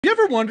You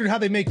ever wondered how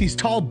they make these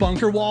tall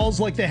bunker walls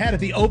like they had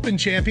at the Open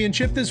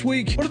Championship this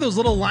week? What are those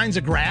little lines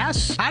of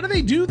grass? How do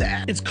they do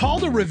that? It's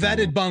called a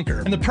revetted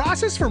bunker, and the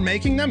process for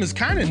making them is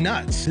kind of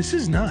nuts. This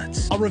is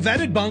nuts. A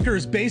revetted bunker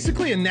is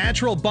basically a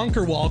natural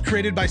bunker wall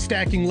created by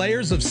stacking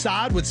layers of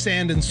sod with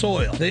sand and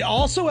soil. They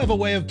also have a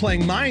way of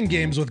playing mind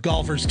games with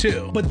golfers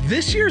too. But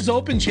this year's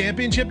Open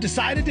Championship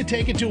decided to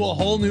take it to a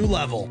whole new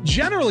level.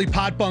 Generally,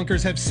 pot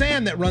bunkers have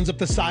sand that runs up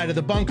the side of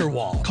the bunker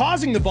wall,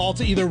 causing the ball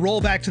to either roll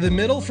back to the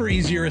middle for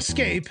easier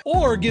escape,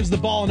 or gives the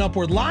ball an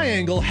upward lie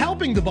angle,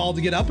 helping the ball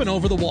to get up and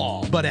over the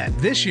wall. But at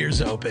this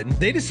year's Open,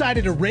 they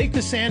decided to rake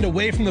the sand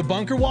away from the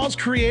bunker walls,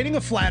 creating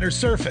a flatter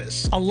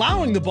surface,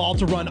 allowing the ball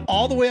to run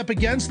all the way up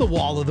against the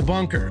wall of the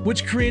bunker,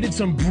 which created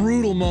some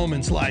brutal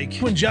moments like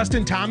when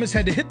Justin Thomas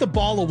had to hit the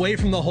ball away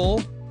from the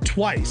hole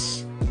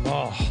twice.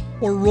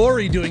 Or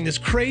Rory doing this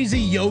crazy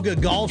yoga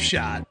golf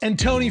shot, and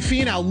Tony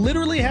Finau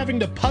literally having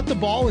to putt the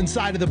ball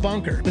inside of the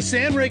bunker. The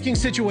sand raking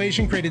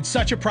situation created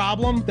such a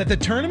problem that the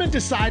tournament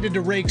decided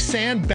to rake sand